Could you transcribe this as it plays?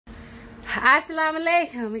Assalamu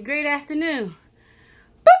alaikum. Great afternoon. Boop,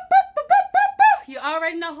 boop, boop, boop, boop, boop. You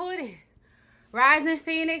already know who it is. Rising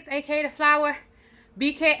Phoenix, aka the Flower,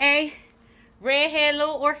 BKA, redhead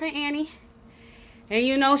little orphan Annie. And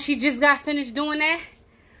you know she just got finished doing that.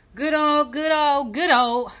 Good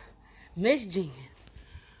old Miss Jean.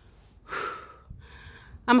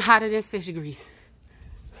 I'm hotter than fish grease.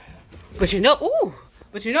 But you know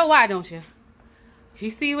why, don't you? You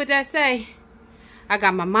see what that say? I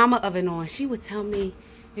got my mama oven on. She would tell me,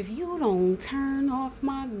 if you don't turn off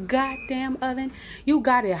my goddamn oven, you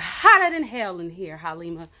got it hotter than hell in here,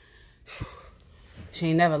 Halima. She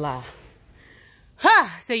ain't never lie. Huh,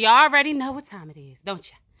 so y'all already know what time it is, don't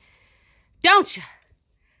you? Don't you?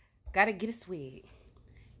 Gotta get a swig.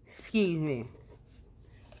 Excuse me.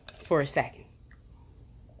 For a second.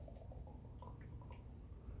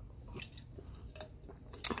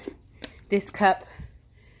 This cup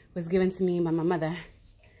was given to me by my mother.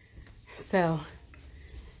 So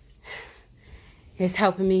it's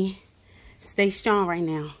helping me stay strong right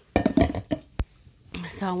now.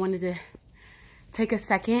 So I wanted to take a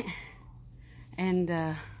second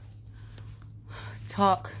and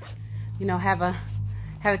talk, you know, have a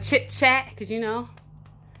chit chat, because you know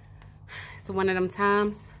it's one of them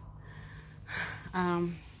times.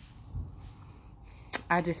 I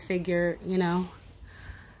just figured, you know,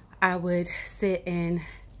 I would sit and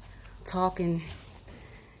talk and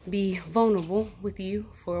be vulnerable with you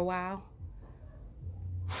for a while.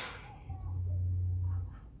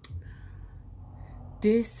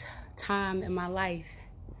 This time in my life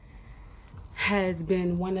has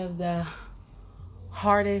been one of the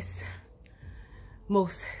hardest,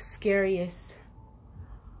 most scariest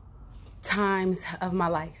times of my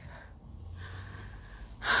life.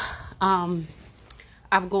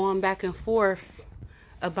 I've gone back and forth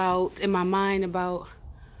in my mind about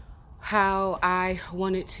how I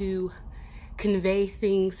wanted to convey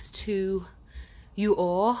things to you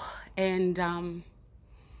all. And,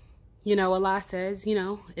 you know, Allah says, you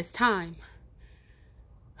know, it's time.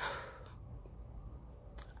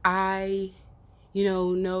 I, you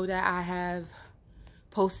know that I have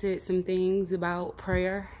posted some things about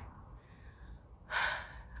prayer.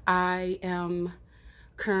 I am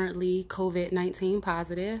currently COVID-19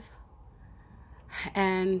 positive.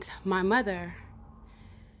 And my mother,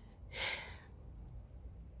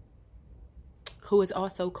 who is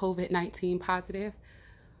also COVID-19 positive,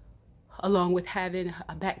 along with having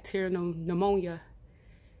a bacterial pneumonia,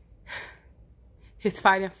 is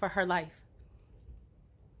fighting for her life.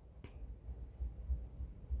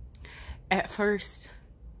 At first,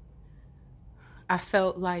 I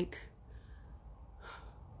felt like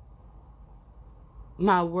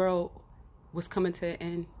my world was coming to an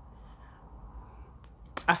end.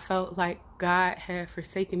 I felt like God had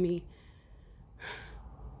forsaken me,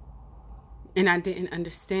 and I didn't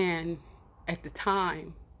understand at the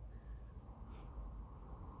time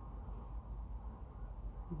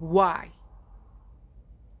why.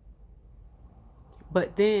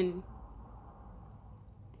 But then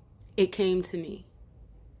it came to me.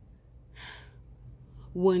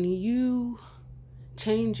 When you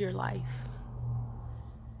change your life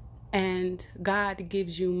and God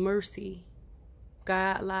gives you mercy,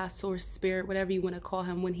 God, Allah, Source, Spirit, whatever you want to call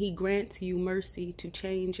him, when he grants you mercy to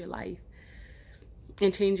change your life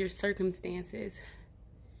and change your circumstances,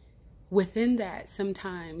 within that,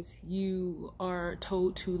 sometimes you are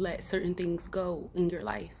told to let certain things go in your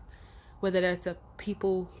life. Whether that's a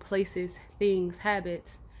people, places, things,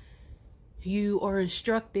 habits, you are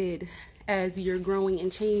instructed as you're growing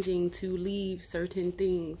and changing to leave certain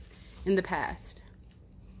things in the past.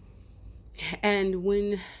 And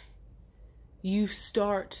when you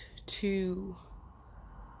start to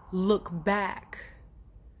look back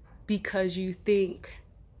because you think,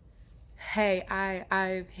 hey,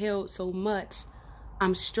 I've healed so much,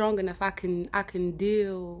 I'm strong enough, I can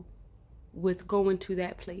deal with going to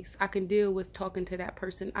that place, I can deal with talking to that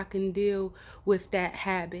person, I can deal with that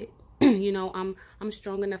habit. You know, I'm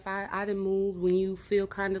strong enough, I done moved. When you feel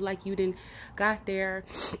kind of like you didn't got there,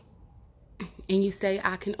 and you say,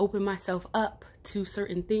 I can open myself up to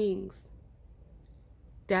certain things,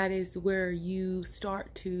 that is where you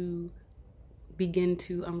start to begin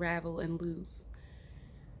to unravel and lose.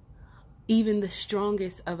 Even the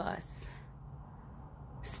strongest of us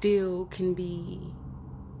still can be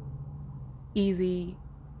easy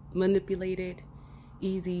manipulated,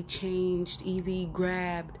 easy changed, easy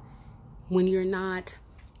grabbed when you're not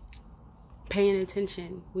paying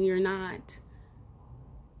attention, when you're not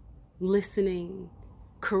listening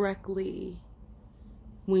correctly,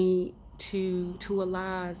 when to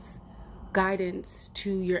Allah's guidance,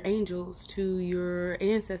 to your angels, to your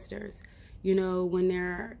ancestors. you know, when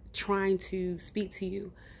they're trying to speak to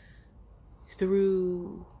you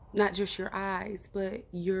through not just your eyes, but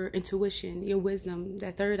your intuition, your wisdom,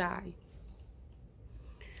 that third eye.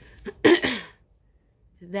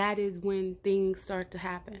 That is when things start to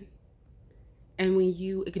happen. And when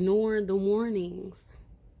you ignore the warnings,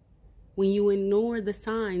 when you ignore the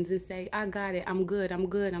signs and say, I got it, I'm good, I'm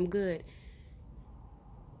good, I'm good.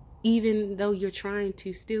 Even though you're trying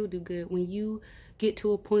to still do good, when you get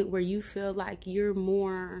to a point where you feel like you're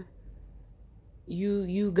more,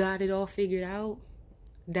 you got it all figured out,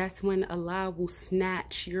 that's when Allah will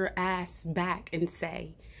snatch your ass back and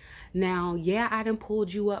say, now, yeah, I done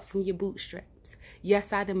pulled you up from your bootstraps.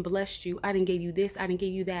 Yes, I done blessed you. I done gave you this. I done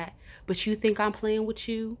gave you that. But you think I'm playing with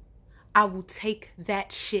you? I will take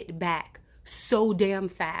that shit back so damn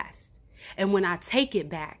fast. And when I take it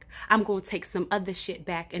back, I'm going to take some other shit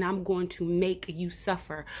back and I'm going to make you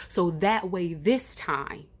suffer. So that way this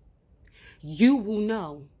time, you will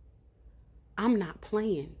know I'm not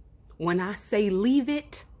playing. When I say leave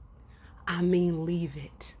it, I mean leave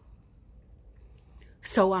it.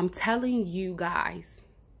 So I'm telling you guys,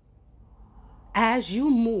 as you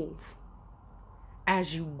move,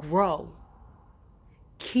 as you grow,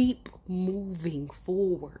 keep moving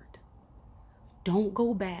forward. Don't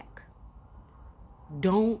go back.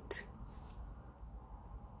 Don't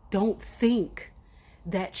think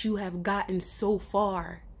that you have gotten so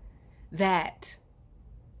far that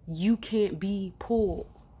you can't be pulled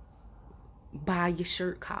by your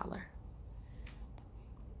shirt collar.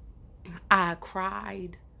 I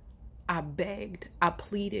cried, I begged, I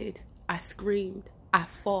pleaded, I screamed, I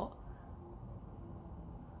fought.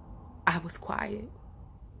 I was quiet.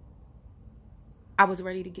 I was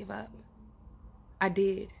ready to give up. I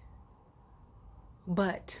did.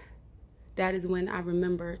 But that is when I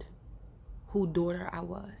remembered who daughter I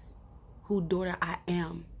was, who daughter I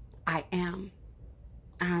am. I am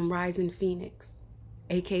Rising Phoenix,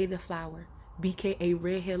 aka the Flower, BKA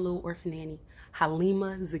Redhead Little Orphan Annie,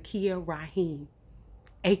 Halima Zakia Rahim,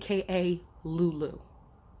 aka Lulu.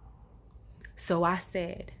 So I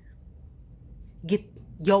said, get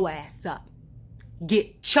your ass up.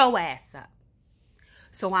 Get your ass up.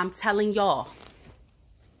 So I'm telling y'all,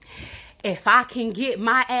 if I can get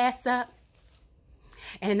my ass up,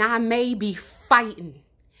 and I may be fighting,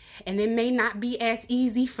 and it may not be as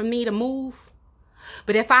easy for me to move,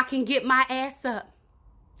 but if I can get my ass up,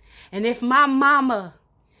 and if my mama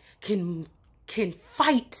can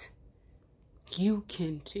fight, you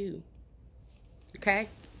can too. Okay?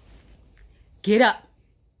 Get up.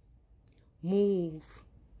 Move.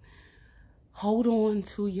 Hold on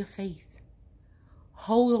to your faith.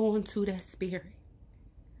 Hold on to that spirit.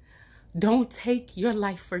 Don't take your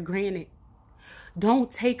life for granted.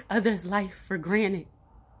 Don't take others' life for granted.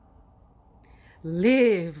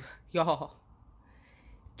 Live, y'all.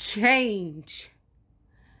 Change.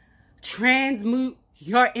 Transmute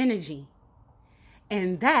your energy.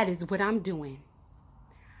 And that is what I'm doing.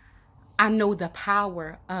 I know the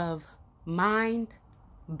power of mind,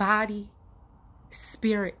 body,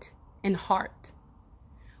 spirit, and heart.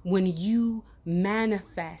 When you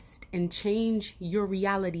manifest and change your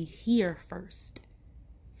reality here first,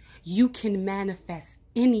 you can manifest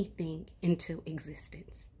anything into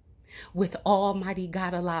existence with Almighty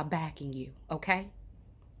God Allah backing you, okay?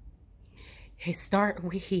 It start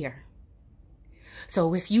with here.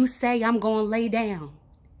 So if you say, I'm going to lay down,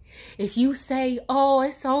 if you say, oh,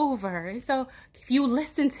 it's over, if you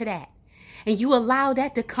listen to that and you allow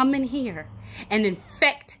that to come in here and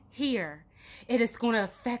infect here, it is going to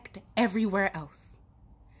affect everywhere else.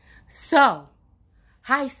 So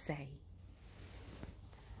I say,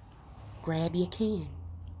 grab your can.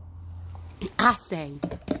 I say,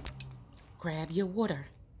 grab your water.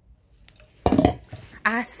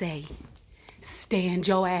 I say, stand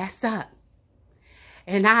your ass up.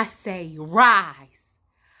 And I say, rise.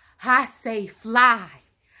 I say, fly.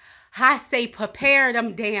 I say, prepare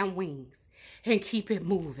them damn wings and keep it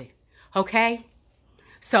moving. Okay?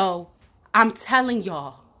 So I'm telling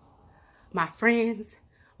y'all, my friends,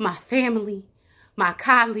 my family, my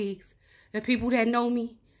colleagues, the people that know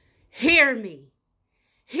me, hear me.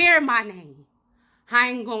 Hear my name. I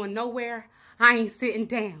ain't going nowhere. I ain't sitting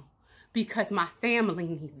down because my family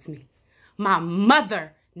needs me. My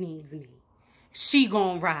mother needs me. She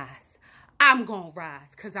gonna rise. I'm gonna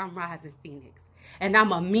rise because I'm Rising Phoenix. And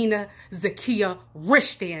I'm Amina Zakia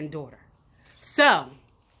Rishdan daughter. So, boop,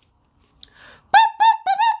 boop,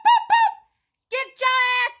 boop, boop, boop, boop. Get your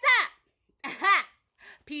ass up.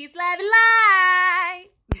 Peace, love, and light.